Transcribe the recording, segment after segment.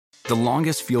The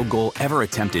longest field goal ever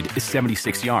attempted is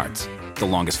 76 yards. The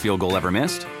longest field goal ever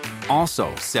missed?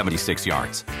 Also 76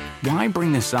 yards. Why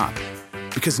bring this up?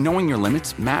 Because knowing your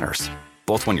limits matters,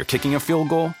 both when you're kicking a field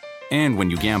goal and when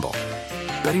you gamble.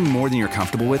 Betting more than you're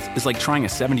comfortable with is like trying a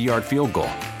 70-yard field goal.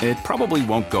 It probably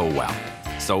won't go well.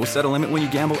 So set a limit when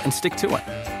you gamble and stick to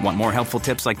it. Want more helpful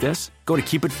tips like this? Go to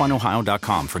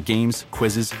keepitfunohio.com for games,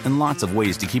 quizzes, and lots of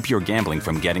ways to keep your gambling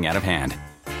from getting out of hand.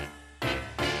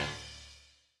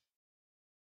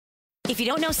 If you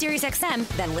don't know SiriusXM,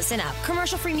 then listen up.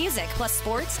 Commercial-free music, plus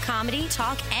sports, comedy,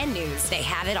 talk, and news. They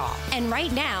have it all. And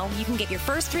right now, you can get your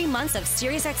first 3 months of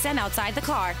SiriusXM outside the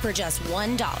car for just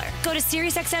 $1. Go to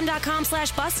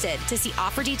SiriusXM.com/busted to see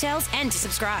offer details and to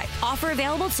subscribe. Offer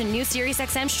available to new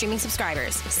SiriusXM streaming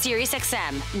subscribers.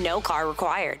 SiriusXM, no car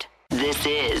required. This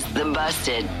is the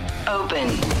Busted Open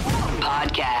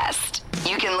Podcast.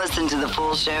 You can listen to the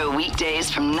full show weekdays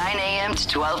from 9 a.m. to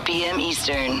 12 p.m.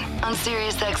 Eastern on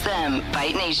SiriusXM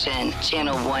Fight Nation,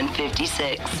 channel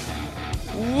 156.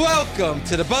 Welcome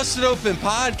to the Busted Open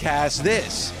Podcast.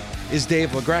 This is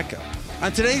Dave LaGreca.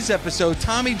 On today's episode,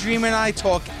 Tommy Dreamer and I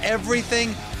talk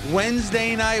everything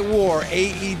Wednesday Night War,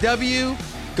 AEW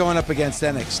going up against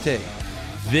NXT.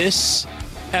 This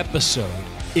episode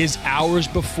is hours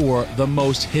before the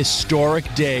most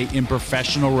historic day in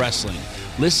professional wrestling.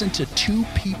 Listen to two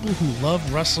people who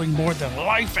love wrestling more than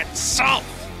life itself.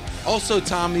 Also,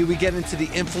 Tommy, we get into the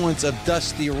influence of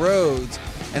Dusty Rhodes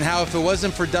and how if it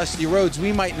wasn't for Dusty Rhodes,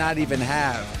 we might not even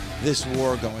have this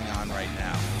war going on right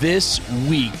now. This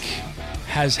week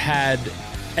has had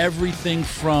everything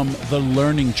from the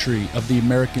learning tree of the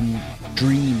American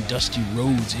dream, Dusty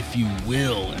Rhodes, if you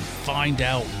will, and find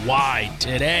out why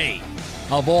today,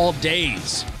 of all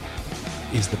days,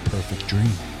 is the perfect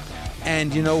dream.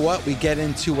 And you know what? We get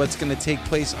into what's going to take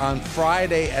place on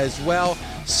Friday as well.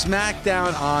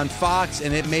 SmackDown on Fox,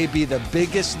 and it may be the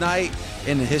biggest night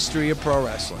in the history of pro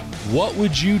wrestling. What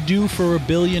would you do for $1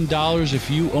 billion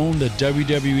if you owned the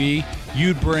WWE?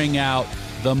 You'd bring out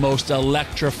the most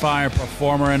electrifying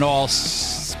performer in all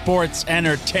sports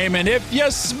entertainment. If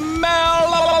you smell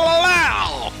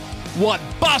what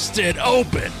Busted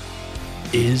Open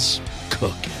is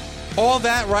cooking. All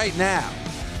that right now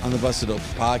on the Busted Open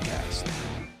Podcast.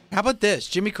 How about this?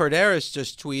 Jimmy Corderas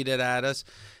just tweeted at us,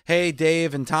 "Hey,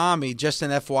 Dave and Tommy, just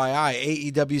an FYI,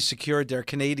 AEW secured their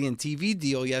Canadian TV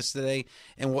deal yesterday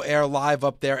and will air live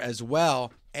up there as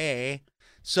well."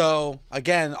 So,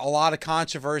 again, a lot of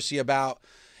controversy about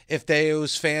if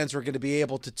those fans were going to be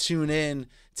able to tune in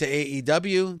to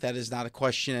AEW. That is not a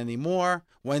question anymore.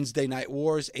 Wednesday Night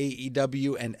Wars,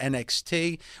 AEW and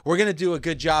NXT. We're going to do a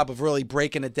good job of really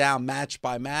breaking it down match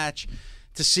by match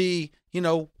to see,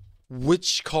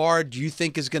 which card you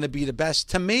think is going to be the best.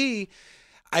 To me,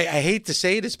 I hate to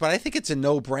say this, but I think it's a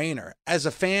no-brainer. As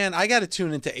a fan, I got to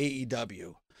tune into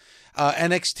AEW.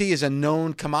 NXT is a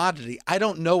known commodity. I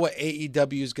don't know what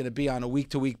AEW is going to be on a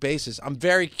week-to-week basis. I'm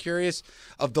very curious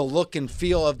of the look and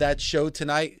feel of that show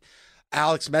tonight.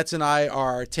 Alex Metz and I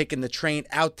are taking the train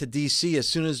out to D.C. as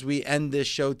soon as we end this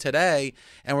show today,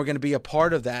 and we're going to be a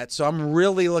part of that. So I'm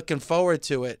really looking forward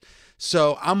to it.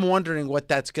 So I'm wondering what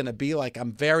that's going to be like.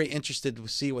 I'm very interested to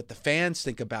see what the fans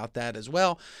think about that as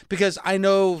well, because I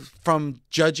know from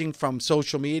judging from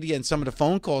social media and some of the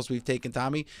phone calls we've taken,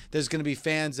 Tommy, there's going to be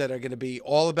fans that are going to be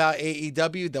all about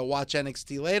AEW. They'll watch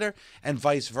NXT later and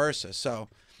vice versa. So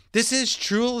this is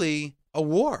truly a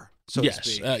war, so to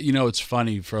speak. It's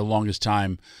funny. For the longest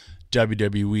time,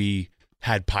 WWE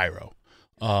had pyro.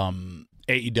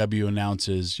 AEW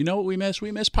announces, you know what we miss?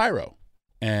 We miss pyro.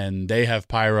 And they have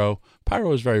pyro.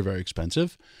 Pyro is very, very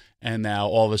expensive. And now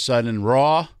all of a sudden,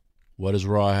 Raw, what does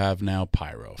Raw have now?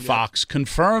 Pyro. Yep. Fox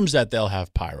confirms that they'll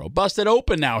have pyro. Busted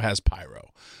Open now has pyro.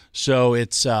 So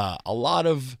it's a lot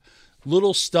of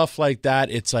little stuff like that.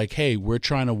 It's like, hey, we're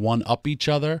trying to one-up each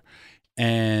other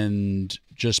and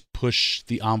just push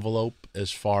the envelope as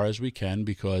far as we can,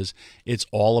 because it's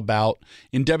all about,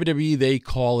 in WWE, they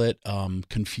call it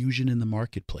confusion in the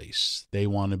marketplace. They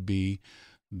want to be...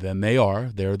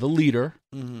 They're the leader,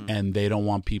 and they don't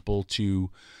want people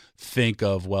to think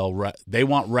of, they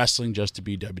want wrestling just to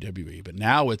be WWE. But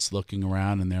now it's looking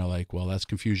around and they're like, well, that's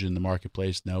confusion in the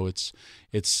marketplace. No, it's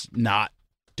not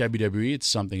WWE, it's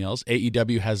something else.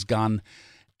 AEW has gone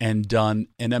and done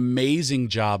an amazing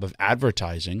job of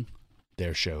advertising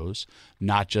their shows,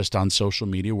 not just on social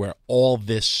media where all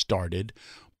this started,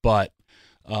 but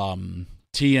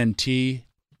TNT,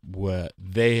 where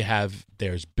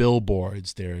there's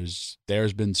billboards,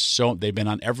 they've been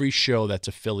on every show that's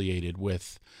affiliated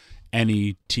with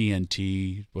any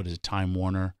TNT, Time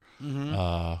Warner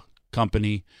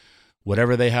company.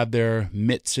 whatever they have their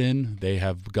mitts in, they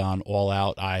have gone all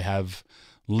out. I have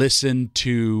listened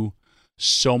to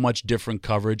so much different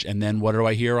coverage. And then what do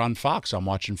I hear on Fox? I'm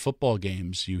watching football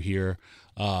games. You hear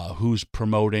who's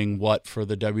promoting what for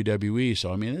the WWE.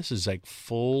 So, I mean, this is like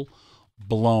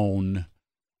full-blown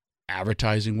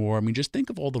advertising war. I mean, just think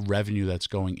of all the revenue that's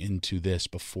going into this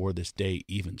before this day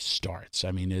even starts.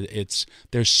 I mean,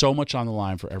 there's so much on the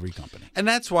line for every company. And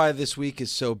that's why this week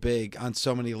is so big on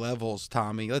so many levels,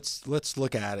 Tommy. Let's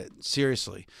look at it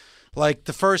seriously. Like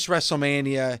the first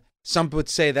WrestleMania, some would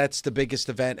say that's the biggest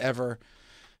event ever.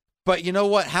 But you know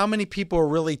what? How many people are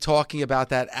really talking about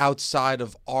that outside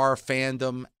of our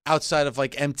fandom, outside of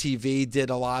like MTV did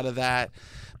a lot of that.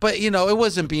 But, you know, it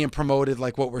wasn't being promoted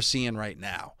like what we're seeing right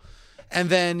now. And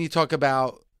then you talk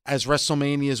about, as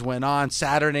WrestleManias went on,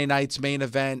 Saturday night's main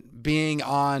event being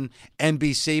on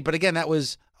NBC. But again, that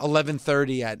was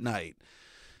 11:30 at night.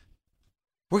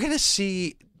 We're going to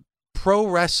see pro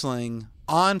wrestling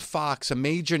on Fox, a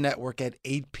major network, at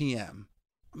 8 p.m.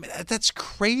 I mean, that's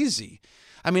crazy.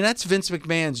 I mean, that's Vince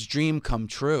McMahon's dream come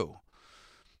true.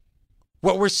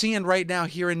 What we're seeing right now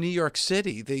here in New York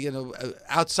City,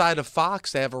 outside of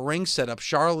Fox, they have a ring set up.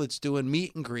 Charlotte's doing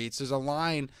meet and greets. There's a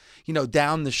line,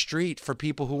 down the street for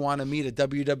people who want to meet a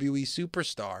WWE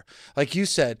superstar. Like you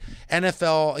said,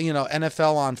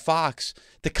 NFL on Fox,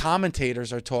 the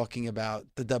commentators are talking about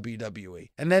the WWE.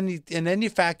 And then you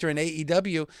factor in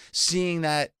AEW, seeing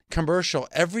that commercial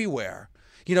everywhere.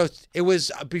 It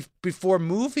was before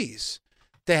movies.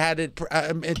 They had it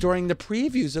during the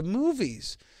previews of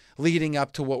movies leading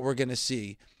up to what we're going to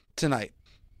see tonight.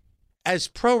 As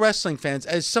pro wrestling fans,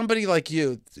 as somebody like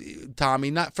you,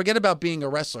 Tommy, forget about being a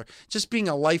wrestler, just being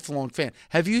a lifelong fan,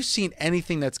 have you seen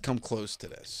anything that's come close to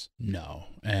this? No.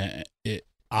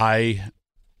 I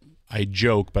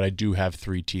joke, but I do have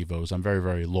 3 TiVos. I'm very,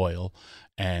 very loyal.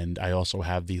 And I also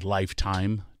have the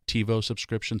lifetime TiVo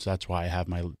subscription, so that's why I have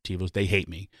my TiVos. They hate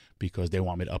me because they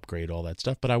want me to upgrade all that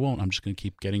stuff, but I won't. I'm just going to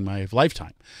keep getting my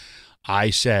lifetime.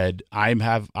 I said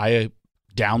I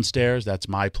downstairs, that's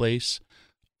my place.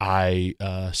 I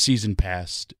season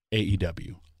passed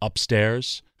AEW.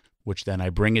 Upstairs, which then I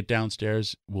bring it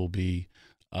downstairs, will be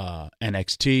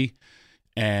NXT.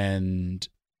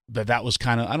 But that was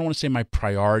kind of, I don't want to say my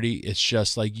priority. It's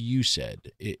just like you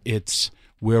said,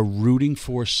 we're rooting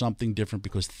for something different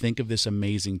because think of this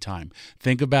amazing time.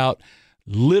 Think about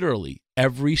literally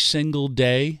every single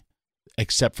day,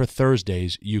 except for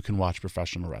Thursdays, you can watch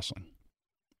professional wrestling.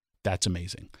 That's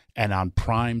amazing. And on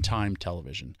prime time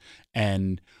television.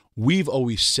 And we've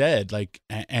always said,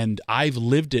 and I've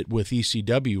lived it with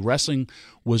ECW, wrestling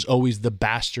was always the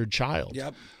bastard child.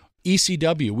 Yep.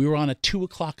 ECW, we were on at 2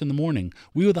 o'clock in the morning.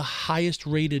 We were the highest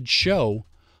rated show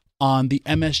on the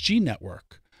MSG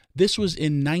network. This was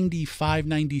in 95,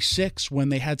 96 when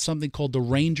they had something called the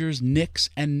Rangers, Knicks,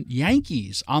 and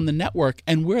Yankees on the network.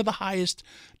 And we're the highest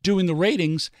doing the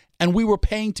ratings, and we were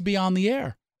paying to be on the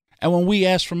air. And when we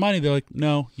asked for money, they're like,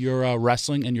 no, you're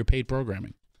wrestling and you're paid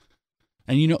programming.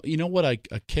 And you know what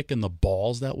a kick in the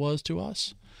balls that was to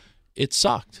us? It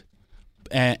sucked.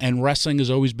 And wrestling has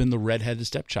always been the redheaded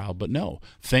stepchild. But no,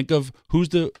 think of who's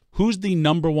the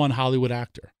number one Hollywood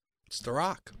actor? It's The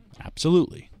Rock.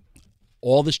 Absolutely.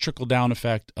 All this trickle-down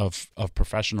effect of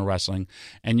professional wrestling.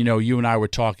 And, you and I were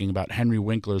talking about Henry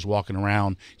Winkler's walking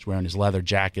around. He's wearing his leather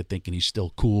jacket thinking he's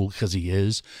still cool because he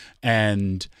is.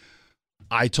 And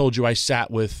I told you I sat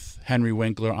with Henry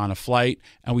Winkler on a flight,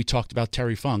 and we talked about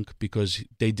Terry Funk because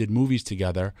they did movies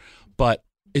together. But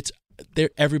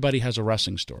everybody has a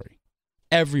wrestling story.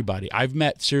 Everybody. I've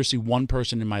met seriously one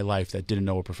person in my life that didn't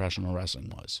know what professional wrestling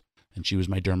was, and she was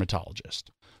my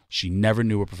dermatologist. She never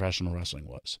knew what professional wrestling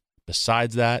was.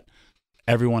 Besides that,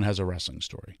 everyone has a wrestling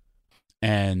story.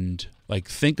 And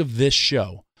think of this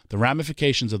show, the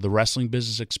ramifications of the wrestling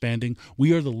business expanding.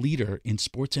 We are the leader in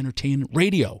sports entertainment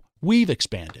radio. We've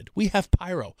expanded. We have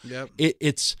Pyro. Yep.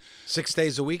 It's 6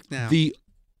 days a week now.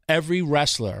 Every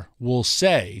wrestler will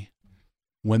say,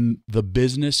 when the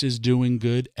business is doing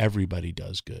good, everybody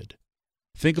does good.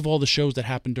 Think of all the shows that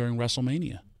happened during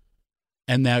WrestleMania.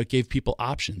 And that gave people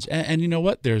options. And you know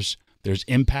what? There's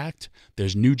Impact,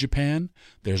 there's New Japan,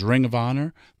 there's Ring of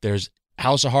Honor, there's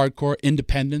House of Hardcore,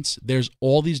 Independence. There's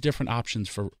all these different options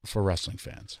for wrestling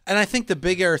fans. And I think the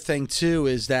bigger thing, too,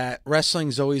 is that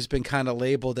wrestling's always been kind of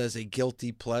labeled as a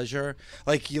guilty pleasure.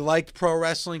 Like, you liked pro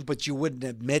wrestling, but you wouldn't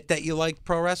admit that you liked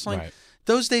pro wrestling. Right.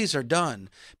 Those days are done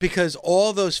because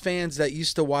all those fans that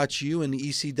used to watch you in the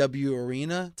ECW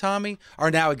arena, Tommy, are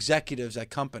now executives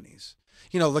at companies.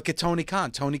 You know, look at Tony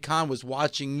Khan. Tony Khan was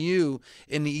watching you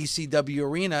in the ECW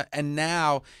arena, and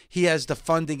now he has the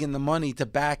funding and the money to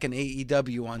back an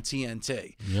AEW on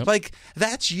TNT. Yep. Like,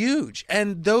 that's huge.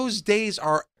 And those days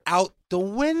are out the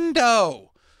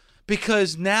window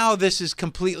because now this is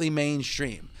completely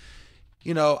mainstream.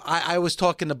 You know, I was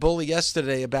talking to Bully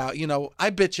yesterday about, you know,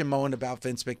 I bitch and moan about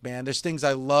Vince McMahon. There's things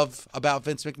I love about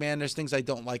Vince McMahon. There's things I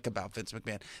don't like about Vince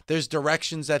McMahon. There's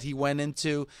directions that he went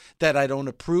into that I don't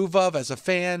approve of as a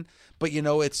fan, but, you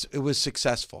know, it was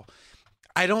successful.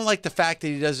 I don't like the fact that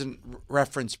he doesn't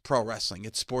reference pro wrestling.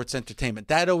 It's sports entertainment.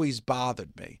 That always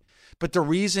bothered me. But the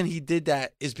reason he did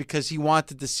that is because he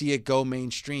wanted to see it go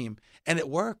mainstream, and it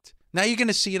worked. Now you're going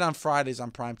to see it on Fridays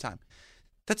on primetime.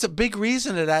 That's a big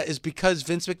reason of that is because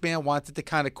Vince McMahon wanted to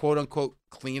kind of quote unquote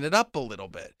clean it up a little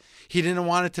bit. He didn't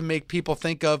want it to make people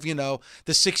think of, you know,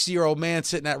 the 60-year-old man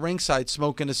sitting at ringside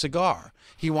smoking a cigar.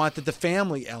 He wanted the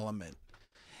family element.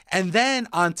 And then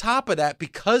on top of that,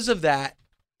 because of that,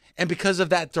 and because of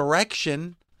that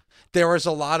direction, there was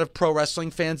a lot of pro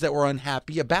wrestling fans that were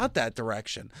unhappy about that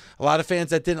direction. A lot of fans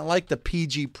that didn't like the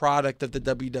PG product of the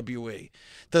WWE.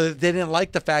 They didn't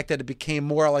like the fact that it became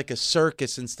more like a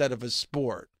circus instead of a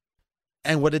sport.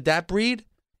 And what did that breed?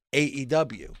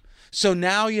 AEW. So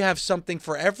now you have something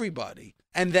for everybody.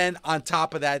 And then on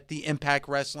top of that, the Impact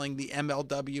Wrestling, the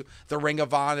MLW, the Ring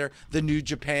of Honor, the New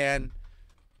Japan.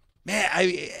 Man,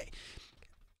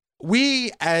 we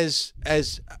as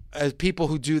people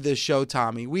who do this show,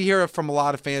 Tommy, we hear it from a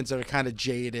lot of fans that are kind of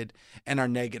jaded and are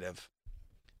negative.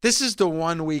 This is the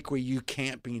one week where you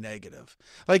can't be negative.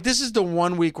 Like, this is the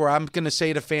one week where I'm going to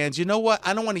say to fans, you know what?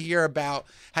 I don't want to hear about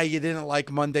how you didn't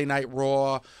like Monday Night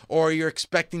Raw or you're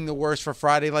expecting the worst for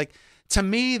Friday. Like, to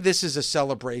me, this is a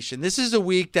celebration. This is a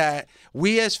week that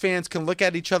we as fans can look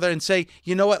at each other and say,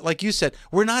 you know what? Like you said,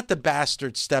 we're not the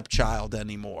bastard stepchild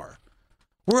anymore.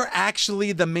 We're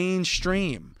actually the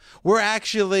mainstream. We're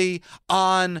actually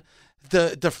on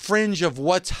the fringe of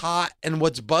what's hot and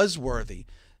what's buzzworthy.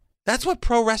 That's what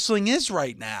pro wrestling is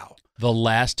right now. The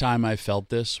last time I felt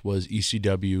this was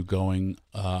ECW going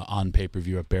on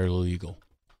pay-per-view at Barely Legal,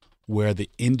 where the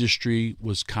industry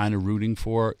was kind of rooting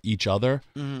for each other,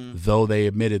 though they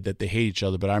admitted that they hate each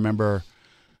other. But I remember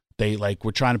they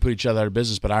were trying to put each other out of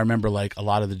business. But I remember a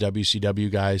lot of the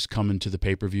WCW guys coming to the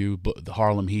pay-per-view, the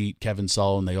Harlem Heat, Kevin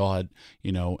Sullivan, they all had,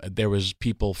 there was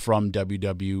people from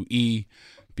WWE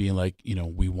being like,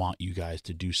 we want you guys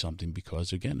to do something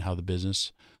because, again, how the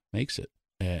business makes it.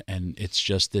 And it's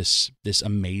just this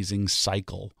amazing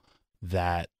cycle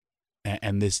that,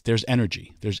 and there's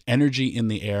energy. There's energy in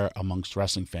the air amongst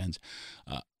wrestling fans.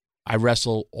 I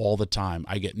wrestle all the time.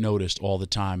 I get noticed all the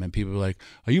time. And people are like,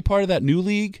 are you part of that new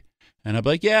league? And I'm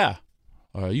like, yeah.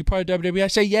 Are you part of WWE? I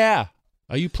say, yeah.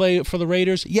 Are you play for the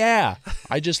Raiders? Yeah.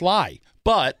 I just lie.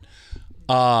 But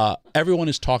everyone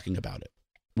is talking about it,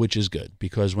 which is good,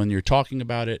 because when you're talking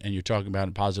about it and you're talking about it in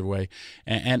a positive way,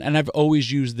 and I've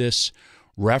always used this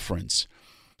reference,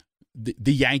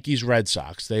 the Yankees, Red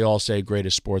Sox, they all say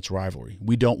greatest sports rivalry.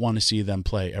 We don't want to see them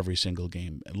play every single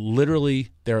game. Literally,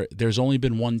 there's only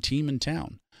been one team in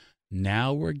town.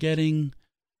 Now we're getting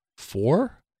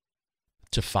 4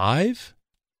 to 5,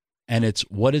 and it's,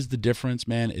 what is the difference,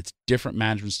 man? It's different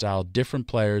management style, different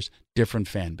players, different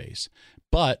fan base.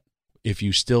 But if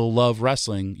you still love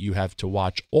wrestling, you have to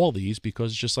watch all these,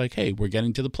 because it's just like, hey, we're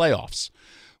getting to the playoffs.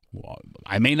 Well,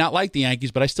 I may not like the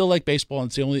Yankees, but I still like baseball, and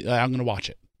it's the only I'm going to watch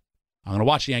it. I'm going to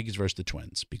watch the Yankees versus the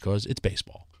Twins because it's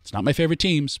baseball. It's not my favorite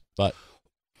teams, but...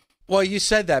 Well, you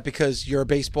said that because you're a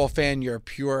baseball fan, you're a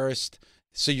purist,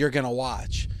 so you're going to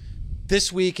watch.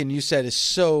 This week, and you said, is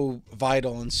so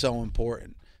vital and so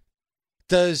important.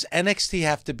 Does NXT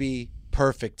have to be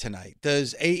perfect tonight?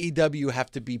 Does AEW have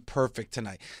to be perfect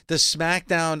tonight? Does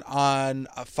SmackDown on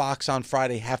Fox on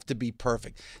Friday have to be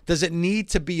perfect? Does it need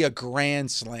to be a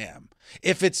grand slam?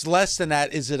 If it's less than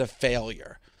that, is it a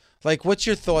failure? Like, what's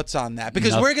your thoughts on that?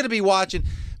 Because we're going to be watching,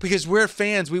 because we're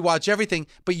fans, we watch everything,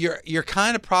 but you're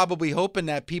kind of probably hoping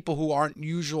that people who aren't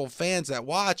usual fans that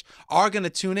watch are going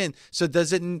to tune in. So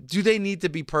do they need to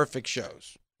be perfect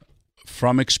shows?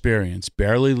 From experience,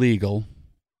 Barely Legal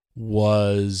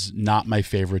was not my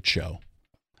favorite show.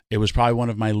 It was probably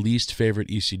one of my least favorite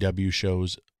ECW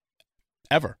shows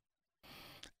ever.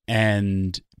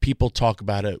 And people talk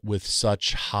about it with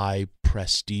such high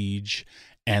prestige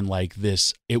and like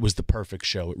this, it was the perfect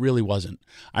show. It really wasn't.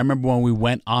 I remember when we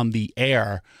went on the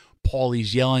air,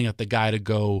 Paulie's yelling at the guy to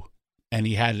go, and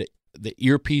he had the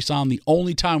earpiece on. The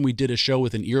only time we did a show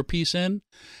with an earpiece in,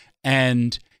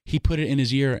 and he put it in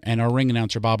his ear, and our ring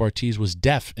announcer, Bob Ortiz, was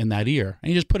deaf in that ear.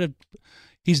 And he just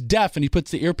he's deaf, and he puts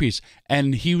the earpiece,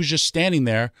 and he was just standing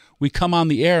there. We come on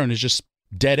the air, and it's just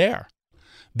dead air.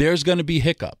 There's going to be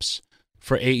hiccups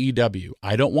for AEW.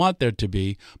 I don't want there to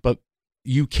be, but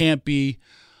you can't be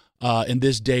in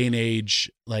this day and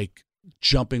age like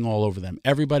jumping all over them.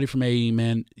 Everybody from AE,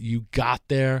 man, you got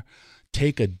there.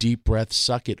 Take a deep breath,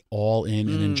 suck it all in,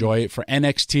 and enjoy it. For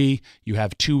NXT, you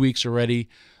have 2 weeks already.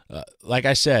 Like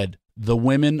I said, the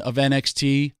women of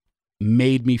NXT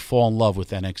made me fall in love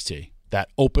with NXT. That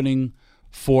opening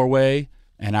 4-way,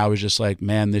 and I was just like,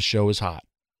 man, this show is hot.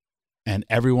 And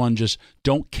everyone just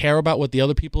don't care about what the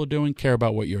other people are doing, care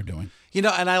about what you're doing. You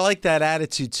know, and I like that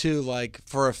attitude too, like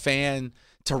for a fan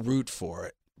to root for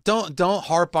it. Don't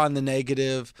harp on the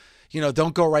negative. You know,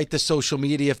 don't go right to social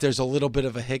media if there's a little bit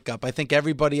of a hiccup. I think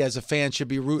everybody as a fan should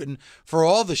be rooting for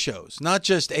all the shows, not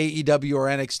just AEW or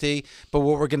NXT, but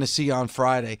what we're going to see on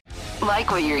Friday.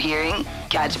 Like what you're hearing?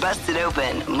 Catch Busted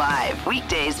Open live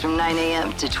weekdays from 9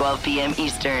 a.m. to 12 p.m.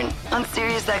 Eastern on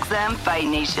SiriusXM Fight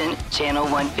Nation Channel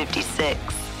 156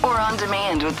 or on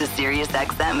demand with the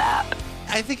SiriusXM app.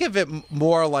 I think of it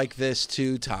more like this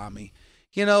too, Tommy.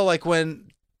 You know, like when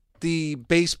the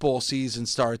baseball season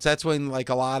starts, that's when like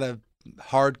a lot of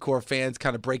hardcore fans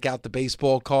kind of break out the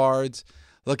baseball cards,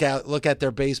 look at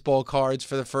their baseball cards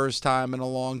for the first time in a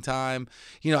long time.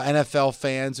 You know, NFL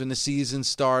fans, when the season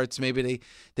starts, maybe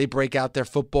they break out their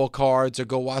football cards or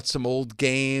go watch some old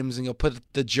games and you'll put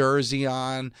the jersey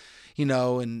on, you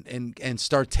know, and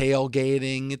start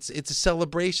tailgating. It's a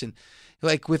celebration.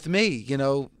 Like with me, you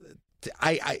know,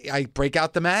 I break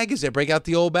out the magazine. I break out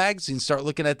the old magazines, start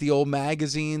looking at the old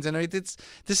magazines, and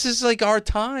this is like our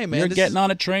time, man. You're getting on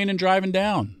a train and driving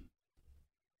down.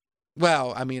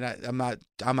 Well, I mean, I'm not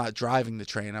driving the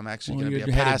train. I'm actually going to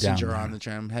be a passenger on the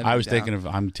train.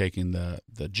 I'm taking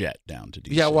the jet down to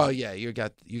DC. Yeah, well, yeah, you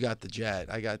got the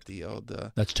jet. I got the old.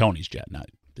 That's Tony's jet, not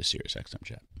the SiriusXM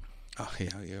jet. Oh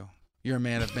yeah, you're a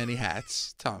man of many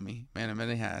hats, Tommy. Man of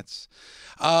many hats.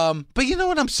 But you know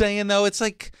what I'm saying though? It's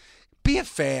like, be a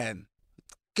fan.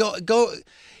 Go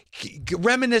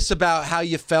reminisce about how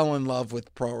you fell in love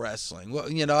with pro wrestling.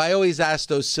 Well, you know, I always ask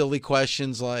those silly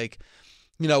questions like,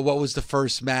 you know, what was the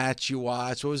first match you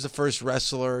watched? What was the first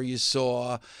wrestler you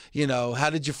saw? You know,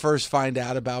 how did you first find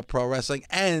out about pro wrestling?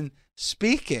 And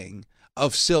speaking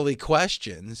of silly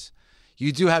questions,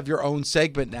 you do have your own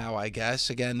segment now, I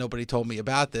guess. Again, nobody told me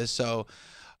about this, so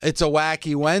it's a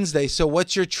wacky Wednesday. So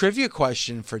what's your trivia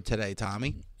question for today,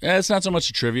 Tommy? Yeah, it's not so much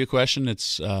a trivia question.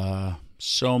 It's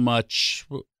so much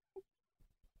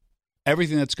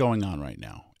everything that's going on right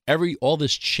now. All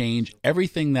this change,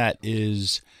 everything that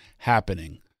is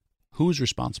happening. Who's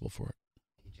responsible for it?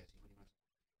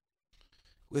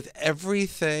 With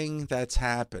everything that's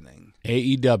happening.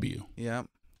 AEW. Yeah.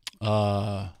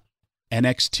 NXT.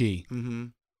 Mm-hmm.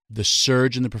 The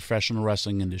surge in the professional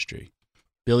wrestling industry.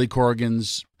 Billy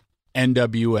Corgan's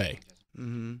NWA.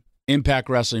 Mm-hmm. Impact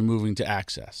Wrestling moving to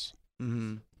Access.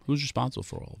 Mm-hmm. Who's responsible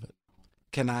for all of it?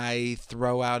 Can I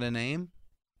throw out a name?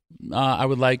 I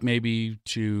would like maybe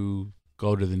to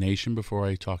go to the nation before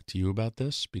I talk to you about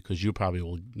this, because you probably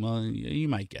will. Well, you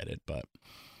might get it, but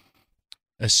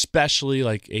especially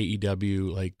like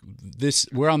AEW, like this,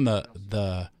 we're on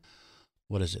the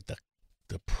what is it?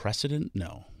 The precedent?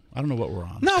 No, I don't know what we're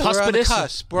on. No, we're on the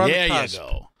cusp. We're on the cusp. You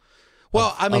go.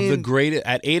 Well, I mean, of the great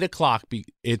at 8:00,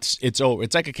 it's over.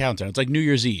 It's like a countdown. It's like New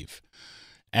Year's Eve,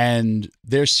 and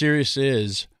there seriously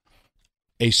is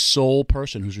a sole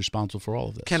person who's responsible for all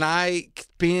of this. Can I,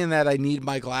 being that I need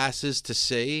my glasses to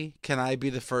see, can I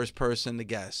be the first person to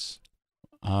guess?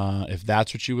 If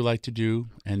that's what you would like to do,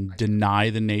 and deny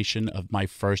the nation of my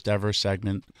first ever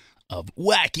segment of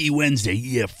Wacky Wednesday.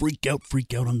 Yeah, freak out. I'm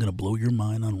going to blow your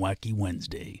mind on Wacky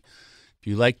Wednesday. If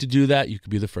you like to do that, you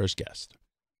could be the first guest.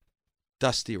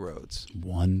 Dusty Rhodes.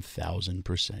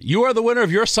 1,000%. You are the winner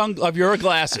of your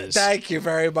glasses. Thank you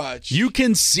very much. You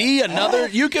can see another.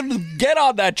 You can get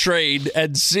on that train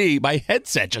and see. My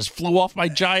headset just flew off my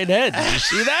giant head. Did you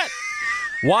see that?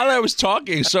 While I was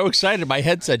talking, so excited, my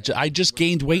headset. I just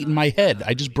gained weight in my head.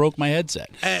 I just broke my headset.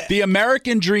 The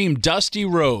American Dream, Dusty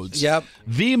Rhodes. Yep.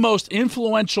 The most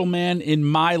influential man in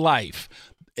my life.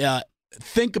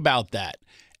 Think about that.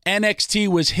 NXT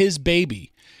was his baby.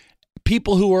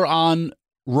 People who were on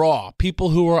Raw, people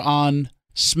who were on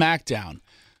SmackDown,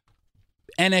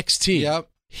 NXT. Yep.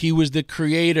 He was the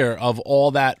creator of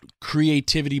all that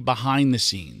creativity behind the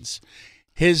scenes.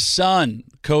 His son,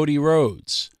 Cody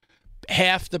Rhodes.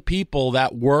 Half the people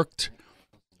that worked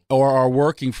or are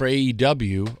working for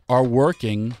AEW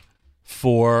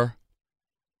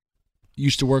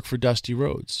used to work for Dusty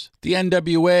Rhodes. The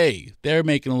NWA, they're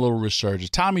making a little resurgence.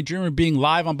 Tommy Dreamer being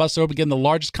live on Busted Open, getting the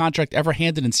largest contract ever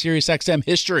handed in SiriusXM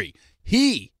history.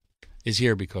 He is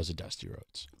here because of Dusty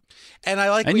Rhodes. And I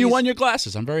like And what you won your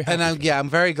glasses. I'm very happy. And I'm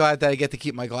very glad that I get to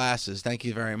keep my glasses. Thank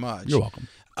you very much. You're welcome.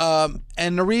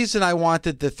 And the reason I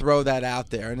wanted to throw that out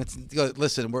there, and it's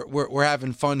listen, we're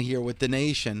having fun here with the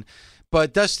nation,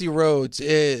 but Dusty Rhodes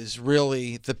is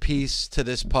really the piece to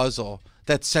this puzzle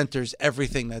that centers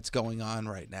everything that's going on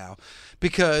right now.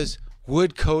 Because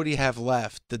would Cody have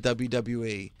left the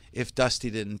WWE if Dusty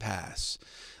didn't pass?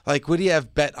 Like, would he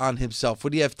have bet on himself?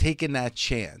 Would he have taken that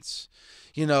chance?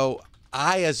 You know,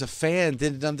 I, as a fan,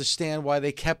 didn't understand why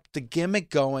they kept the gimmick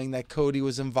going that Cody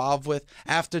was involved with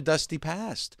after Dusty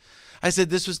passed. I said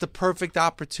this was the perfect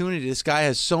opportunity. This guy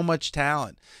has so much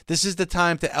talent. This is the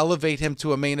time to elevate him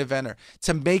to a main eventer,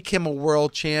 to make him a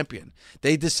world champion.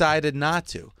 They decided not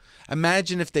to.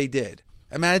 Imagine if they did.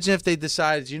 Imagine if they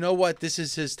decided, you know what, this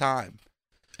is his time.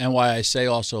 And why I say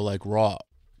also, like Raw,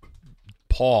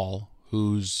 Paul,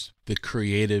 who's the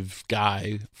creative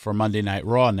guy for Monday Night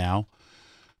Raw now,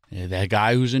 that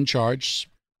guy who's in charge,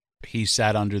 he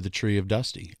sat under the tree of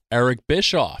Dusty. Eric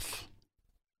Bischoff,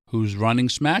 who's running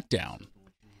SmackDown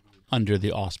under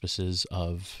the auspices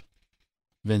of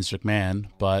Vince McMahon,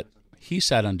 but he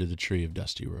sat under the tree of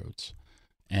Dusty Rhodes.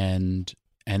 And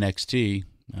NXT,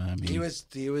 I mean, he was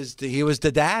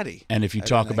the daddy. And if you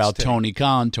talk about Tony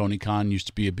Khan used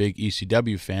to be a big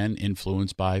ECW fan,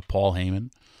 influenced by Paul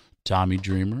Heyman, Tommy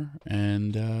Dreamer,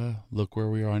 and look where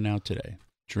we are now today.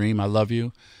 Dream, I love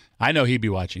you. I know he'd be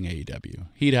watching AEW.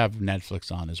 He'd have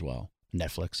Netflix on as well.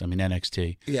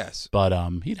 NXT. Yes. But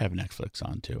he'd have Netflix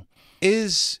on too.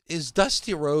 Is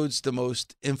Dusty Rhodes the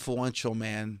most influential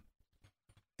man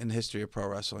in the history of pro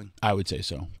wrestling? I would say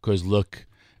so. Because look,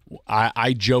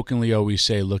 I jokingly always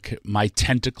say, look, my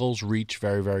tentacles reach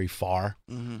very, very far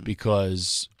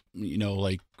because, you know,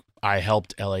 like I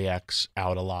helped LAX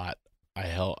out a lot. I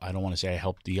don't want to say I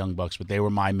helped the Young Bucks, but they were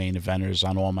my main eventers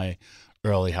on all my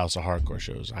early House of Hardcore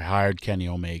shows. I hired Kenny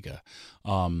Omega.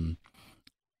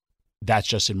 That's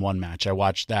just in one match. I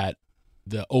watched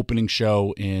the opening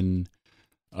show in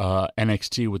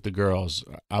NXT with the girls.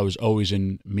 I was always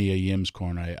in Mia Yim's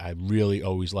corner. I really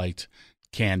always liked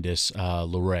Candice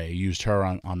LeRae. Used her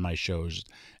on my shows.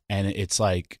 And it's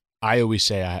like, I always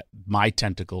say my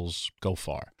tentacles go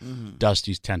far.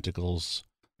 Dusty's tentacles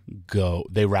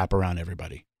they wrap around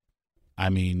everybody. I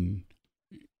mean,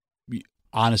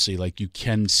 honestly, like you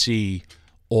can see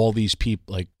all these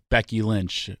people, like Becky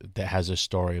Lynch that has a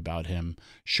story about him,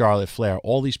 Charlotte Flair,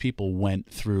 all these people went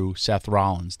through Seth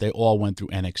Rollins. They all went through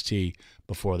NXT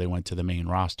before they went to the main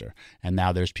roster. And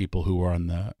now there's people who are on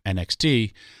the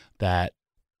NXT that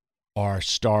are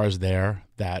stars there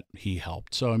that he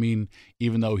helped. So, I mean,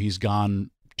 even though he's gone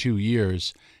 2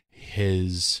 years,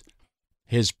 his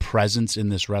presence in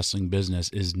this wrestling business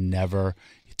is never,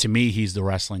 to me, he's the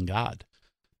wrestling god.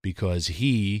 Because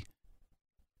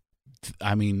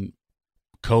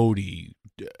Cody,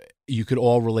 you could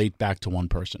all relate back to one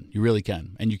person. You really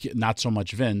can. And not so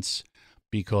much Vince,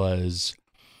 because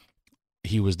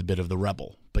he was the bit of the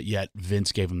rebel. But yet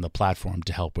Vince gave him the platform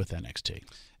to help with NXT.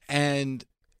 And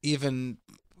even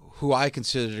who I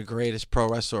consider the greatest pro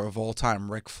wrestler of all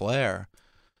time, Ric Flair.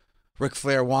 Ric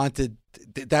Flair wanted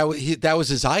that was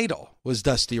his idol, was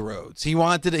Dusty Rhodes. He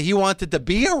wanted to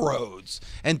be a Rhodes,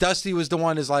 and Dusty was the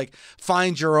one who's like,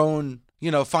 find your own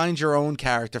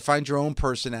character, find your own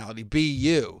personality, be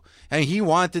you. And he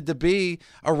wanted to be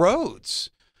a Rhodes.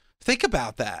 Think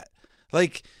about that.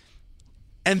 Like,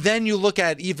 and then you look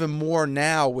at even more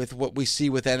now with what we see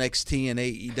with NXT and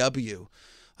AEW.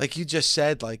 Like you just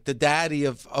said, like the daddy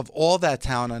of all that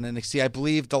talent on NXT. I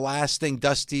believe the last thing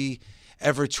Dusty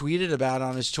ever tweeted about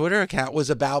on his Twitter account was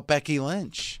about Becky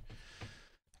Lynch.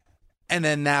 And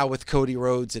then now with Cody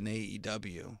Rhodes and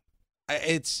AEW.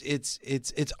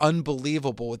 It's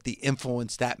unbelievable what the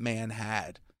influence that man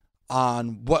had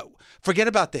on forget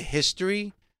about the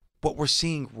history, what we're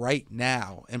seeing right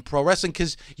now in pro wrestling.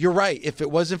 Because you're right, if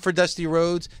it wasn't for Dusty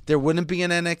Rhodes, there wouldn't be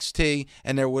an NXT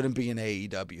and there wouldn't be an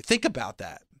AEW. Think about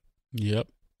that. Yep.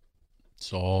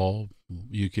 It's all,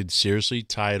 you could seriously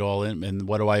tie it all in. And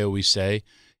what do I always say?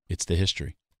 It's the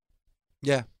history.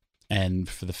 Yeah. And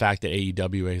for the fact that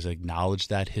AEW has acknowledged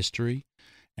that history,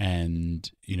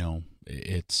 and, you know,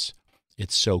 it's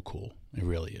so cool. It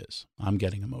really is. I'm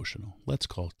getting emotional. Let's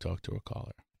talk to a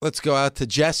caller. Let's go out to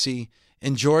Jesse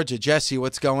in Georgia. Jesse,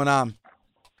 what's going on?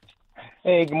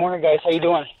 Hey, good morning, guys. How you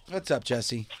doing? What's up,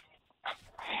 Jesse?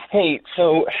 Hey,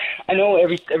 so I know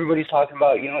everybody's talking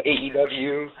about,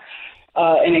 AEW,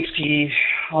 NXT,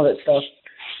 all that stuff.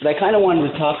 But I kind of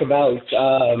wanted to talk about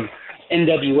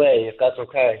NWA, if that's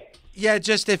okay. Yeah,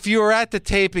 just if you were at the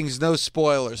tapings, no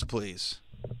spoilers, please.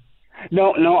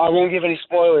 No, I won't give any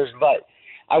spoilers, but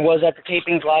I was at the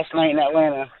tapings last night in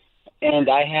Atlanta, And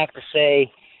I have to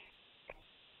say,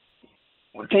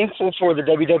 we're thankful for the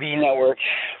WWE Network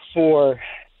for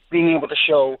being able to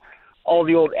show all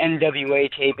the old NWA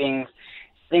tapings,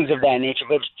 things of that nature,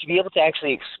 but to be able to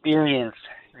actually experience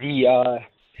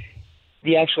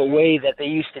the actual way that they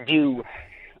used to do,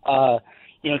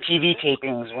 TV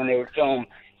tapings when they would film,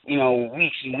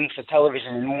 weeks and weeks of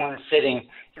television in one sitting,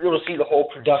 to be able to see the whole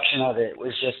production of it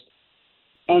was just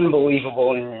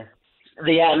unbelievable. And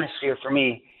the atmosphere for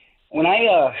me, when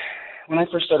I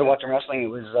first started watching wrestling, it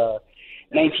was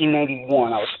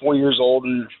 1991. I was 4 years old,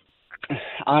 and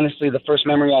honestly, the first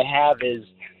memory I have is,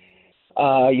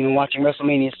 watching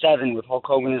WrestleMania 7 with Hulk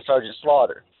Hogan and Sergeant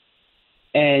Slaughter.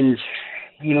 And,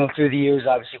 through the years,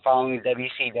 obviously following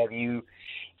WCW,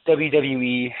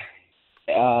 WWE,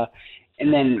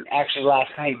 and then actually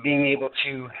last night being able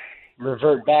to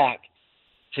revert back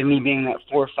to me being that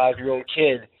 4 or 5 year old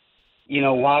kid,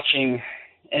 watching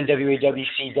NWA,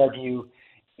 WCW,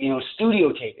 studio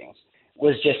tapings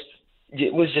was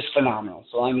just phenomenal.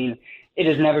 So, I mean, it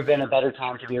has never been a better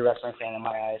time to be a wrestling fan in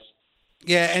my eyes.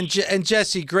 Yeah, and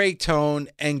Jesse, great tone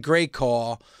and great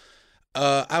call.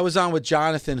 I was on with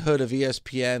Jonathan Hood of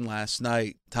ESPN last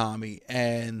night, Tommy,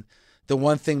 and the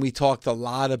one thing we talked a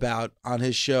lot about on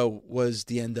his show was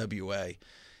the NWA.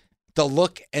 The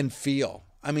look and feel.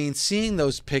 I mean, seeing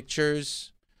those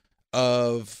pictures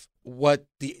of what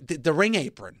the ring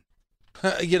apron,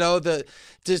 the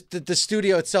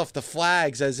studio itself, the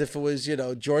flags, as if it was,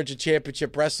 Georgia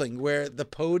Championship Wrestling, where the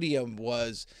podium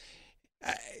was,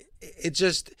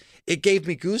 it gave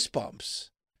me goosebumps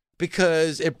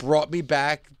because it brought me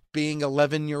back being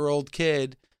 11-year-old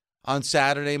kid on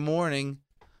Saturday morning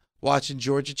watching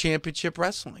Georgia Championship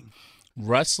Wrestling.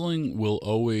 Wrestling will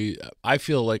always, I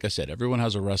feel like I said, everyone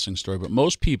has a wrestling story, but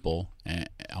most people,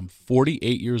 I'm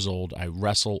 48 years old, I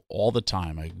wrestle all the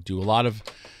time. I do a lot of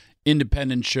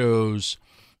independent shows,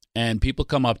 and people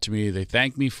come up to me, they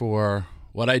thank me for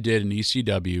what I did in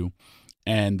ECW,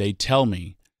 and they tell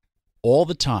me all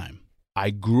the time,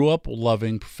 I grew up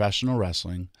loving professional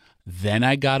wrestling, then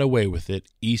I got away with it,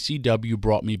 ECW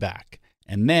brought me back,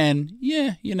 and then,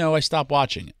 I stopped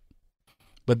watching it.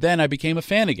 But then I became a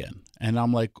fan again. And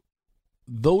I'm like,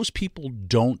 those people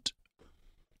don't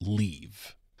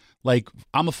leave. Like,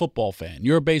 I'm a football fan.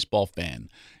 You're a baseball fan.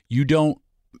 You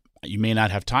may not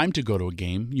have time to go to a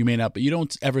game. You may not, but you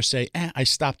don't ever say, I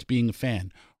stopped being a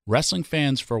fan. Wrestling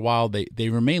fans, for a while, they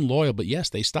remain loyal, but yes,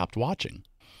 they stopped watching.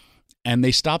 And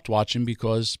they stopped watching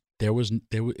because it was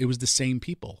the same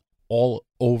people all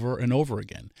over and over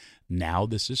again. Now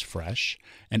this is fresh,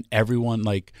 and everyone,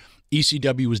 like,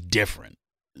 ECW was different.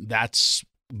 That's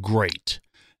great.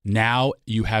 Now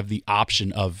you have the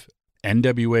option of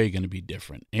NWA going to be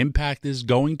different. Impact is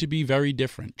going to be very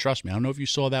different. Trust me. I don't know if you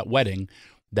saw that wedding.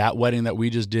 That wedding that we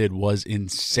just did was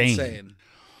insane.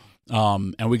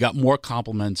 And we got more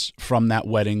compliments from that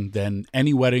wedding than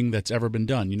any wedding that's ever been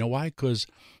done. You know why? Because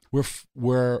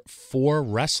we're 4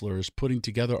 wrestlers putting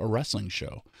together a wrestling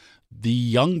show. The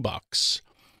Young Bucks,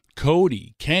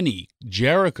 Cody, Kenny,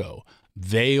 Jericho,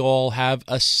 they all have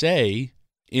a say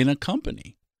in a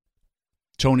company.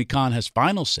 Tony Khan has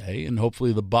final say, and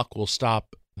hopefully the buck will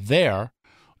stop there,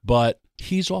 but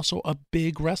he's also a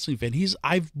big wrestling fan.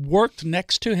 I've worked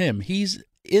next to him. He's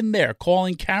in there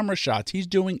calling camera shots. He's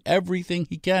doing everything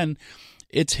he can.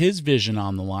 It's his vision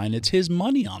on the line. It's his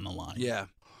money on the line. Yeah.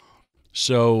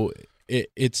 So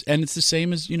it's the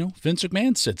same as, Vince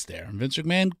McMahon sits there, and Vince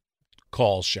McMahon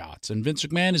calls shots, and Vince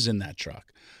McMahon is in that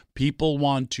truck. People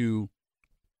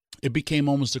it became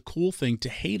almost a cool thing to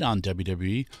hate on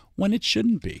WWE when it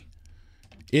shouldn't be.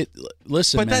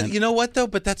 Listen, but man. You know what, though?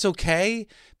 But that's okay,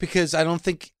 because I don't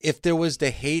think if there was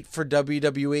the hate for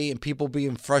WWE and people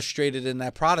being frustrated in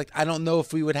that product, I don't know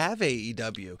if we would have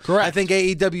AEW. Correct. I think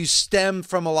AEW stemmed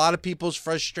from a lot of people's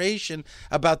frustration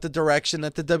about the direction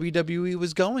that the WWE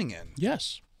was going in.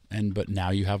 Yes, but now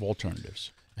you have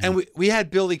alternatives. And we had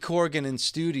Billy Corgan in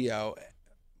studio,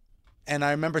 and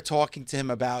I remember talking to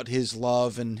him about his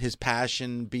love and his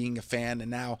passion being a fan, and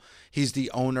now he's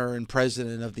the owner and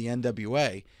president of the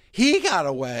NWA. He got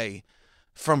away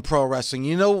from pro wrestling.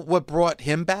 You know what brought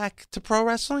him back to pro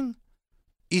wrestling?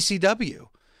 ECW.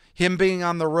 Him being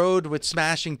on the road with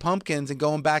Smashing Pumpkins and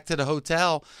going back to the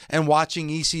hotel and watching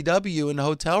ECW in the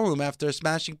hotel room after a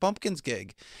Smashing Pumpkins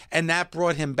gig. And that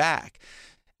brought him back.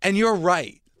 And you're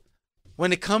right.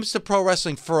 When it comes to pro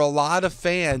wrestling, for a lot of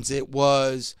fans, it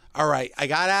was, all right, I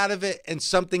got out of it and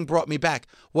something brought me back.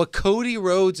 What Cody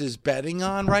Rhodes is betting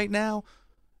on right now,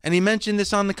 and he mentioned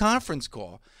this on the conference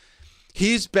call,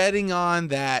 he's betting on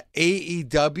that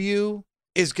AEW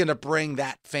is going to bring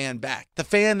that fan back. The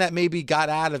fan that maybe got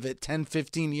out of it 10,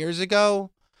 15 years ago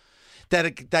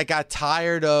that got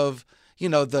tired of,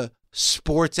 the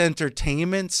sports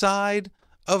entertainment side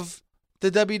of the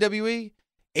WWE.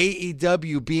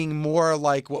 AEW being more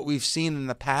like what we've seen in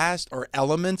the past, or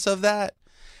elements of that,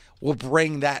 will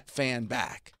bring that fan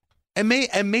back. And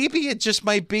maybe it just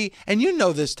might be, and you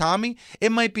know this, Tommy,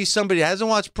 it might be somebody that hasn't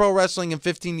watched pro wrestling in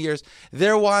 15 years.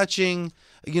 They're watching,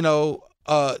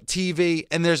 TV,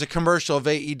 and there's a commercial of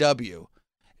AEW.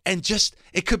 And just,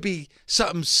 it could be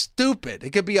something stupid.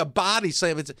 It could be a body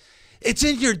slam. It's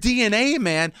in your DNA,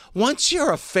 man. Once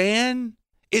you're a fan,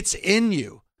 it's in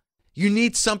you. You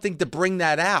need something to bring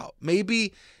that out.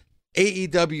 Maybe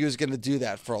AEW is going to do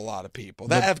that for a lot of people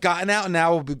that have gotten out and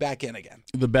now will be back in again.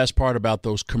 The best part about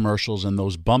those commercials and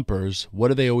those bumpers, what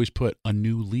do they always put? A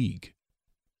new league.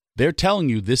 They're telling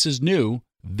you this is new,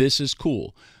 this is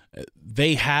cool.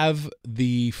 They have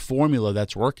the formula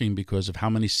that's working because of how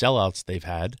many sellouts they've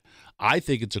had. I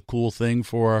think it's a cool thing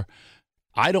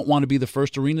I don't want to be the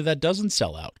first arena that doesn't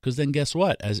sell out, because then guess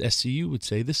what? As SCU would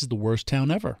say, this is the worst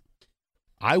town ever.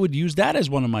 I would use that as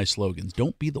one of my slogans.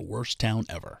 Don't be the worst town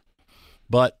ever.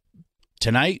 But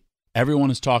tonight,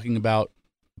 everyone is talking about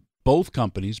both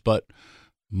companies, but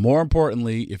more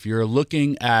importantly, if you're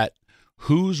looking at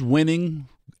who's winning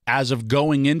as of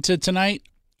going into tonight,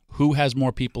 who has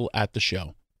more people at the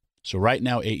show? So right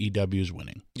now, AEW is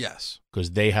winning. Yes.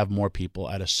 Because they have more people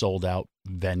at a sold-out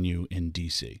venue in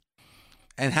D.C.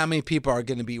 And how many people are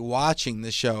going to be watching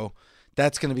the show?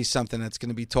 That's going to be something that's going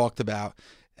to be talked about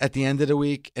at the end of the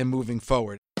week and moving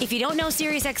forward. If you don't know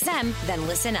SiriusXM, then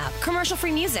listen up.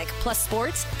 Commercial-free music, plus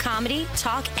sports, comedy,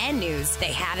 talk, and news.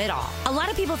 They have it all. A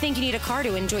lot of people think you need a car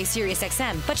to enjoy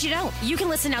SiriusXM, but you don't. You can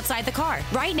listen outside the car.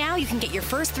 Right now, you can get your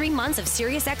first 3 months of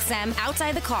SiriusXM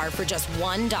outside the car for just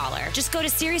 $1. Just go to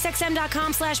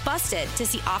SiriusXM.com/busted to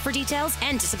see offer details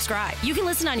and to subscribe. You can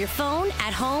listen on your phone,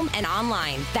 at home, and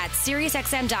online. That's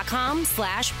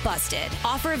SiriusXM.com/busted.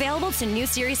 Offer available to new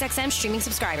SiriusXM streaming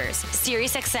subscribers.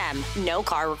 SiriusXM, no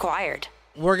car required.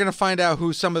 We're going to find out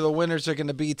who some of the winners are going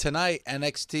to be tonight,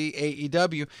 NXT,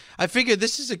 AEW. I figured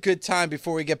this is a good time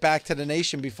before we get back to the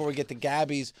nation, before we get to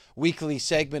Gabby's weekly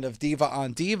segment of Diva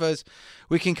on Divas.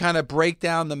 We can kind of break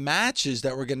down the matches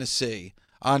that we're going to see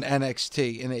on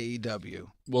NXT and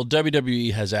AEW. Well,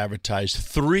 WWE has advertised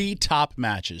 3 top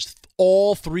matches.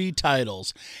 All 3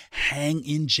 titles hang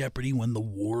in jeopardy when the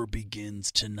war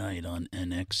begins tonight on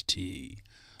NXT.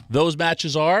 Those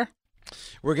matches are?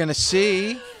 We're going to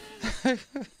see...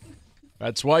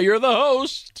 That's why you're the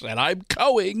host, and I'm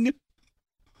going.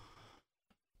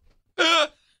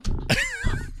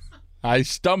 I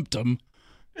stumped him.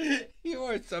 You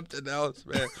are something else,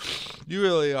 man. You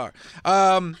really are.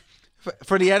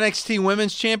 For the NXT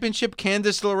Women's Championship,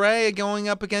 Candice LeRae going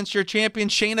up against your champion,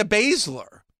 Shayna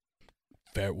Baszler.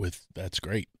 That's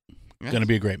great. Yes. Going to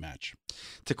be a great match.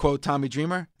 To quote Tommy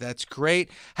Dreamer, that's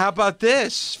great. How about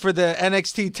this for the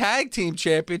NXT Tag Team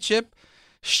Championship?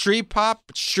 Street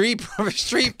Profits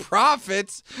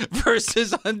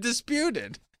versus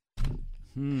Undisputed.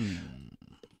 I'm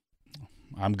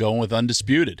going with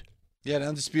Undisputed. Yeah, the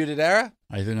Undisputed Era?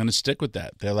 I think I'm going to stick with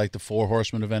that. They're like the 4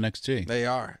 horsemen of NXT. They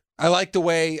are. I like the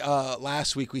way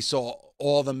last week we saw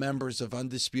all the members of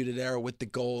Undisputed Era with the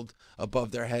gold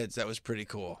above their heads. That was pretty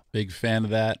cool. Big fan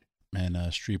of that. And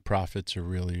Street Profits are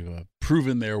really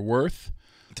proven their worth.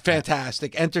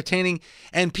 Fantastic, entertaining,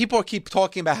 and people keep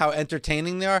talking about how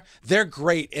entertaining they are. They're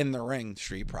great in the ring,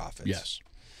 Street Profits. Yes.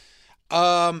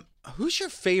 Who's your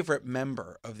favorite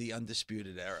member of the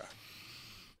Undisputed Era?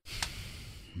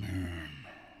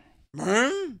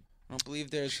 I don't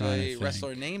believe there's a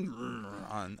wrestler named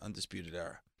on Undisputed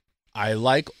Era. I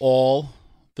like all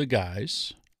the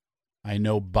guys. I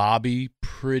know Bobby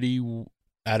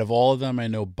out of all of them, I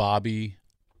know Bobby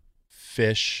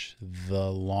Fish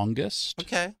the longest.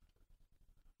 Okay.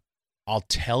 I'll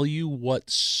tell you what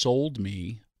sold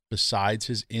me besides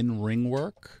his in-ring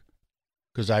work,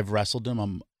 because I've wrestled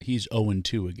him. He's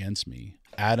 0-2 against me.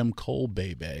 Adam Cole,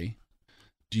 baby.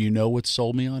 Do you know what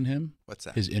sold me on him? What's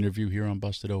that? His interview here on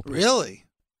Busted Open. Really?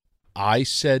 I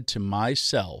said to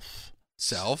myself,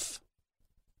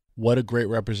 what a great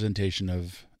representation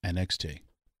of NXT.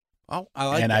 Oh, I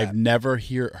like and that. I've never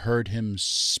heard him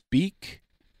speak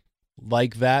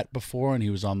like that before, and he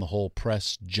was on the whole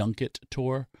press junket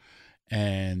tour,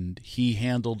 and he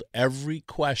handled every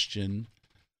question.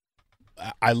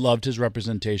 I loved his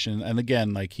representation, and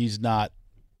again, like, he's not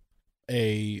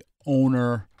a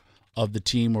owner of the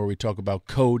team where we talk about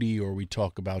Cody or we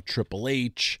talk about Triple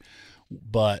H,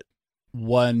 but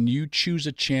when you choose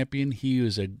a champion, he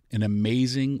is an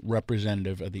amazing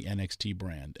representative of the NXT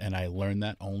brand, and I learned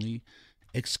that only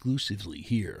exclusively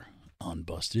here on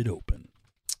Busted Open.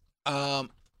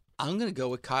 I'm going to go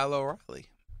with Kyle O'Reilly.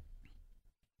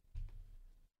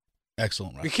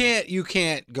 Excellent wrestler. You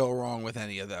can't go wrong with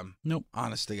any of them. Nope.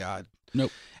 Honest to God.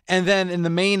 Nope. And then in the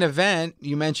main event,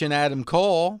 you mentioned Adam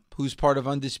Cole, who's part of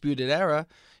Undisputed Era.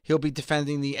 He'll be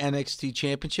defending the NXT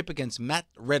Championship against Matt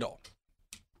Riddle.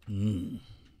 What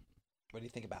do you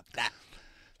think about that?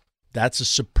 That's a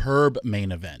superb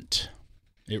main event.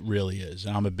 It really is.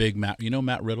 And I'm a big Matt.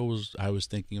 Matt Riddle I was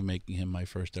thinking of making him my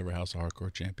first ever House of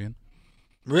Hardcore champion.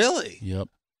 Really? Yep.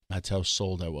 That's how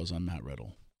sold I was on Matt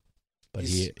Riddle. But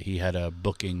he had a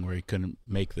booking where he couldn't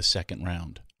make the second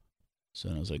round. So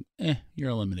I was like, you're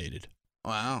eliminated.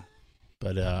 Wow.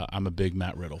 But I'm a big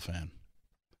Matt Riddle fan.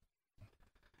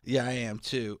 Yeah, I am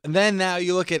too. And then now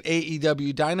you look at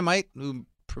AEW Dynamite, who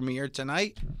premiered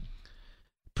tonight.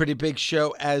 Pretty big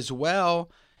show as well.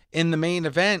 In the main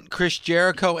event, Chris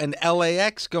Jericho and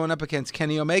LAX going up against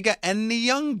Kenny Omega and the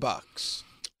Young Bucks.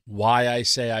 Why I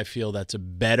say I feel that's a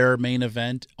better main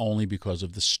event, only because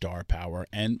of the star power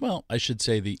and, well, I should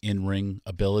say the in-ring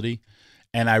ability.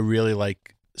 And I really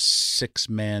like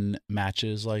 6-man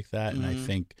matches like that. And I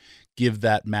think give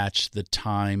that match the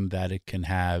time that it can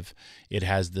have. It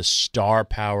has the star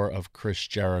power of Chris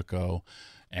Jericho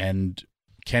and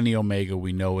Kenny Omega.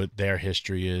 We know what their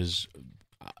history is.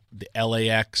 The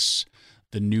LAX,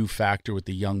 the new factor with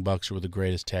the Young Bucks, who are the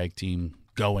greatest tag team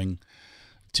going.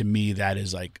 To me, that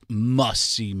is like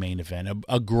must-see main event.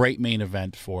 A great main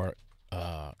event for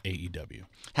AEW.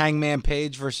 Hangman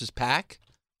Page versus Pac.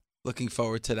 Looking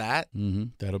forward to that.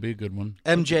 That'll be a good one.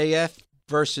 MJF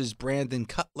versus Brandon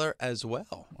Cutler as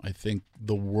well. I think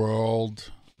the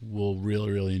world will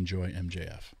really, really enjoy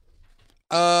MJF.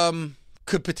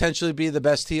 Could potentially be the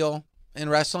best heel in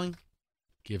wrestling.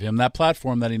 Give him that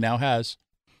platform that he now has.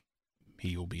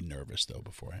 He will be nervous, though,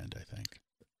 beforehand, I think.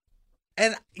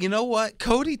 And you know what?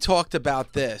 Cody talked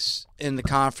about this in the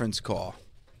conference call.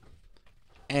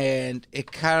 And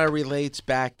it kind of relates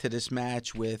back to this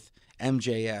match with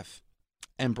MJF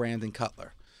and Brandon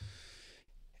Cutler.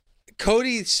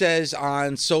 Cody says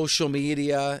on social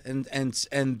media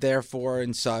and therefore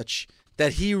and such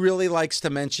that he really likes to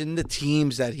mention the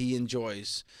teams that he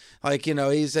enjoys. Like,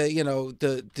 he's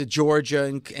the Georgia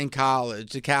in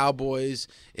college, the Cowboys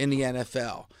in the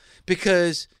NFL.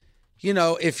 Because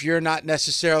if you're not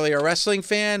necessarily a wrestling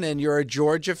fan and you're a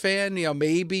Georgia fan,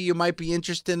 maybe you might be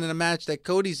interested in a match that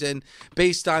Cody's in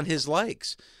based on his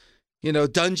likes.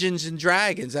 Dungeons and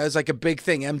Dragons, that was like a big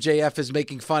thing. MJF is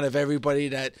making fun of everybody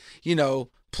that,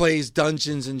 plays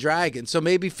Dungeons and Dragons. So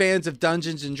maybe fans of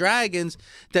Dungeons and Dragons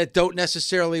that don't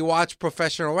necessarily watch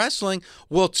professional wrestling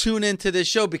will tune into this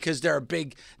show because they're a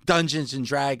big Dungeons and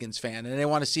Dragons fan and they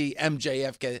want to see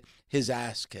MJF get his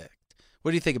ass kicked.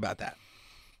 What do you think about that?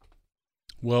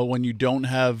 Well, when you don't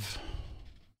have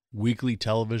weekly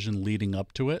television leading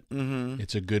up to it,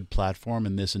 it's a good platform,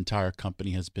 and this entire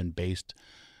company has been based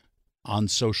on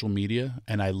social media.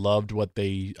 And I loved what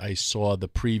I saw the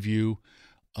preview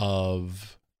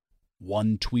of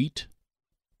one tweet,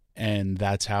 and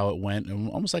that's how it went,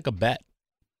 almost like a bet,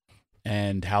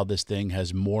 and how this thing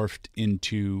has morphed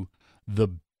into the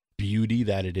beauty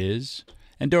that it is.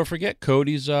 And don't forget,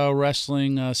 Cody's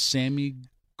wrestling Sammy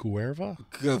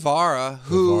Guevara,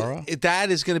 who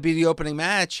that is going to be the opening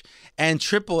match. And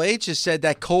Triple H has said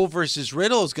that Cole versus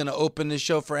Riddle is going to open the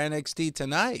show for NXT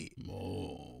tonight.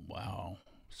 Oh, wow.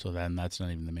 So then that's not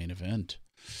even the main event.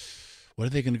 What are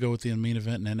they going to go with the main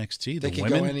event in NXT? They The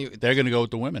could women? go They're going to go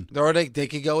with the women. Or they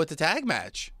could go with the tag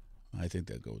match. I think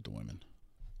they'll go with the women.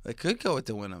 They could go with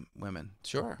the women.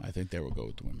 Sure. I think they will go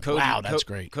with the women. Cody, wow, that's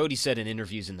great. Cody said in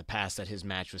interviews in the past that his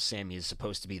match with Sammy is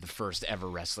supposed to be the first ever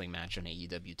wrestling match on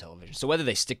AEW television. So whether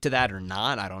they stick to that or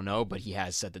not, I don't know, but he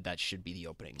has said that should be the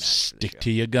opening match. Stick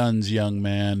to your guns, young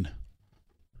man.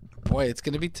 Boy, it's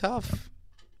going to be tough.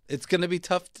 It's going to be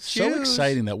tough to choose. So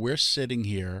exciting that we're sitting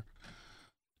here,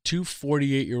 two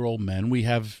 48-year-old men. We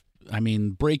have,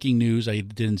 breaking news. I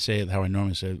didn't say it how I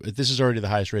normally say it. This is already the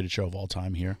highest rated show of all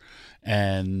time here.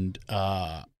 And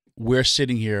we're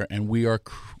sitting here and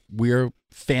we're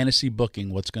fantasy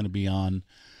booking what's going to be on.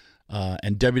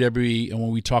 And WWE, and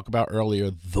when we talk about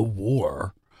earlier, The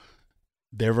War,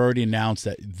 they've already announced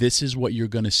that this is what you're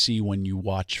going to see when you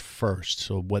watch first.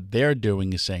 So what they're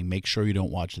doing is saying, make sure you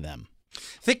don't watch them.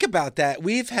 Think about that.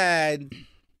 We've had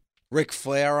Ric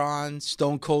Flair on,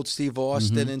 Stone Cold Steve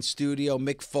Austin in studio,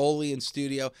 Mick Foley in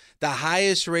studio. The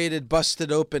highest rated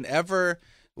Busted Open ever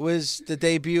was the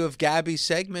debut of Gabby's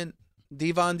segment,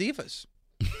 Diva on Divas.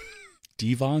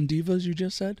 Devon Divas, you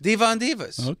just said? Diva on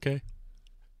Divas. Okay.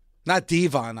 Not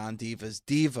Devon on Divas,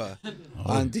 Diva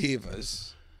on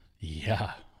Divas.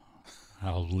 Yeah.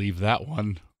 I'll leave that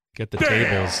one. Get the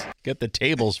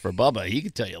tables for Bubba. He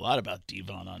can tell you a lot about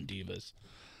Devon on Divas.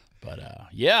 But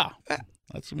yeah,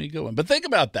 that's gonna be a good one. But think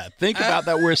about that.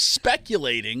 We're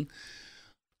speculating,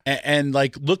 and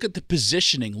like look at the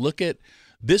positioning. Look at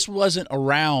this wasn't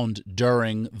around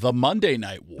during the Monday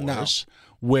Night Wars,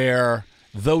 where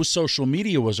those social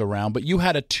media was around, but you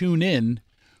had to tune in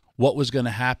what was going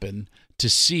to happen to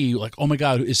see, like, oh my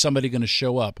God, is somebody going to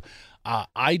show up?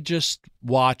 I just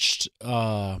watched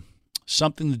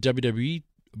something the WWE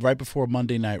right before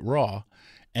Monday Night Raw,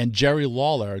 and Jerry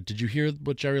Lawler. Did you hear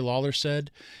what Jerry Lawler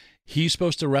said? He's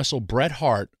supposed to wrestle Bret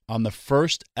Hart on the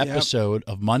first episode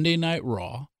of Monday Night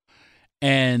Raw,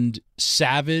 and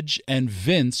Savage and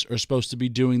Vince are supposed to be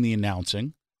doing the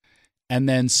announcing. And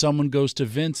then someone goes to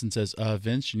Vince and says,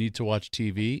 Vince, you need to watch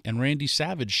TV. And Randy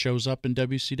Savage shows up in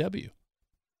WCW.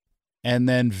 And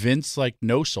then Vince, like,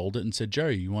 no-sold it and said,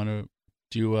 Jerry, you want to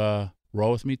do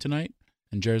Raw with me tonight?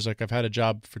 And Jerry's like, I've had a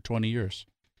job for 20 years.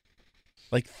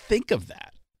 Like, think of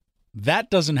that. That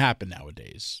doesn't happen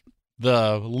nowadays.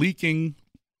 The leaking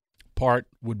part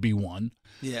would be one.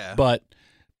 Yeah. But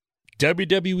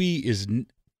WWE is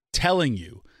telling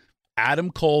you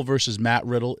Adam Cole versus Matt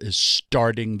Riddle is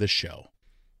starting the show.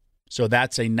 So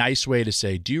that's a nice way to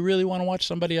say, do you really want to watch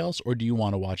somebody else or do you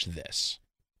want to watch this?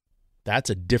 That's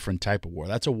a different type of war.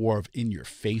 That's a war of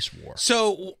in-your-face war.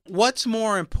 So what's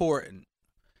more important,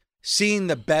 seeing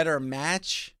the better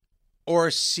match or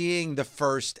seeing the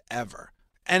first ever?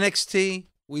 NXT,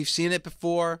 we've seen it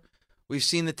before. We've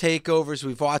seen the takeovers.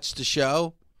 We've watched the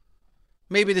show.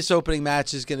 Maybe this opening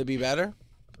match is going to be better.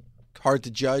 Hard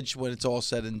to judge when it's all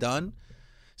said and done.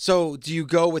 So do you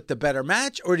go with the better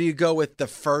match or do you go with the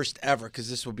first ever? Because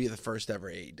this will be the first ever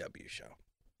AEW show.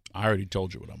 I already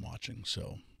told you what I'm watching.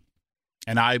 So,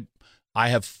 and I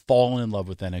have fallen in love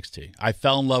with NXT. I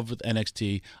fell in love with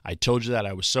NXT. I told you that.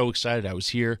 I was so excited. I was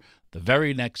here the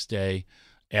very next day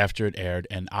after it aired,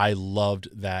 and I loved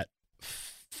that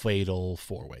fatal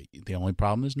four-way. The only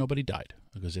problem is nobody died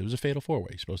because it was a fatal four-way.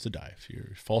 You're supposed to die if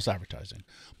you're false advertising.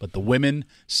 But the women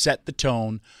set the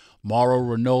tone. Mauro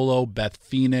Ranallo, Beth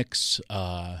Phoenix,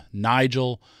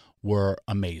 Nigel were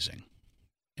amazing.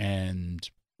 And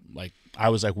like I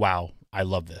was like, wow, I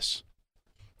love this.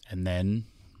 And then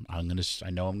I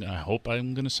hope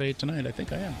I'm going to say it tonight. I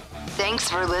think I am. Thanks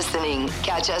for listening.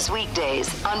 Catch us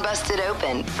weekdays on Busted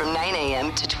Open from 9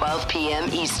 a.m. to 12 p.m.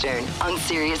 Eastern on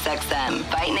SiriusXM,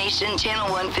 Fight Nation Channel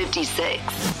 156.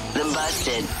 The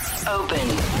Busted Open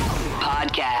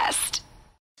Podcast.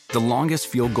 The longest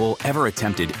field goal ever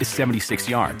attempted is 76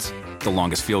 yards. The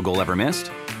longest field goal ever missed?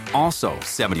 Also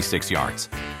 76 yards.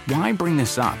 Why bring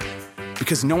this up?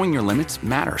 Because knowing your limits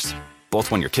matters, both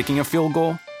when you're kicking a field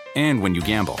goal and when you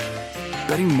gamble.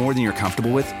 Betting more than you're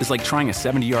comfortable with is like trying a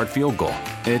 70-yard field goal.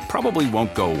 It probably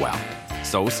won't go well.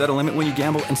 So set a limit when you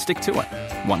gamble and stick to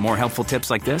it. Want more helpful tips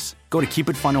like this? Go to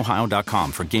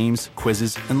keepitfunohio.com for games,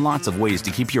 quizzes, and lots of ways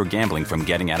to keep your gambling from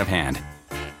getting out of hand.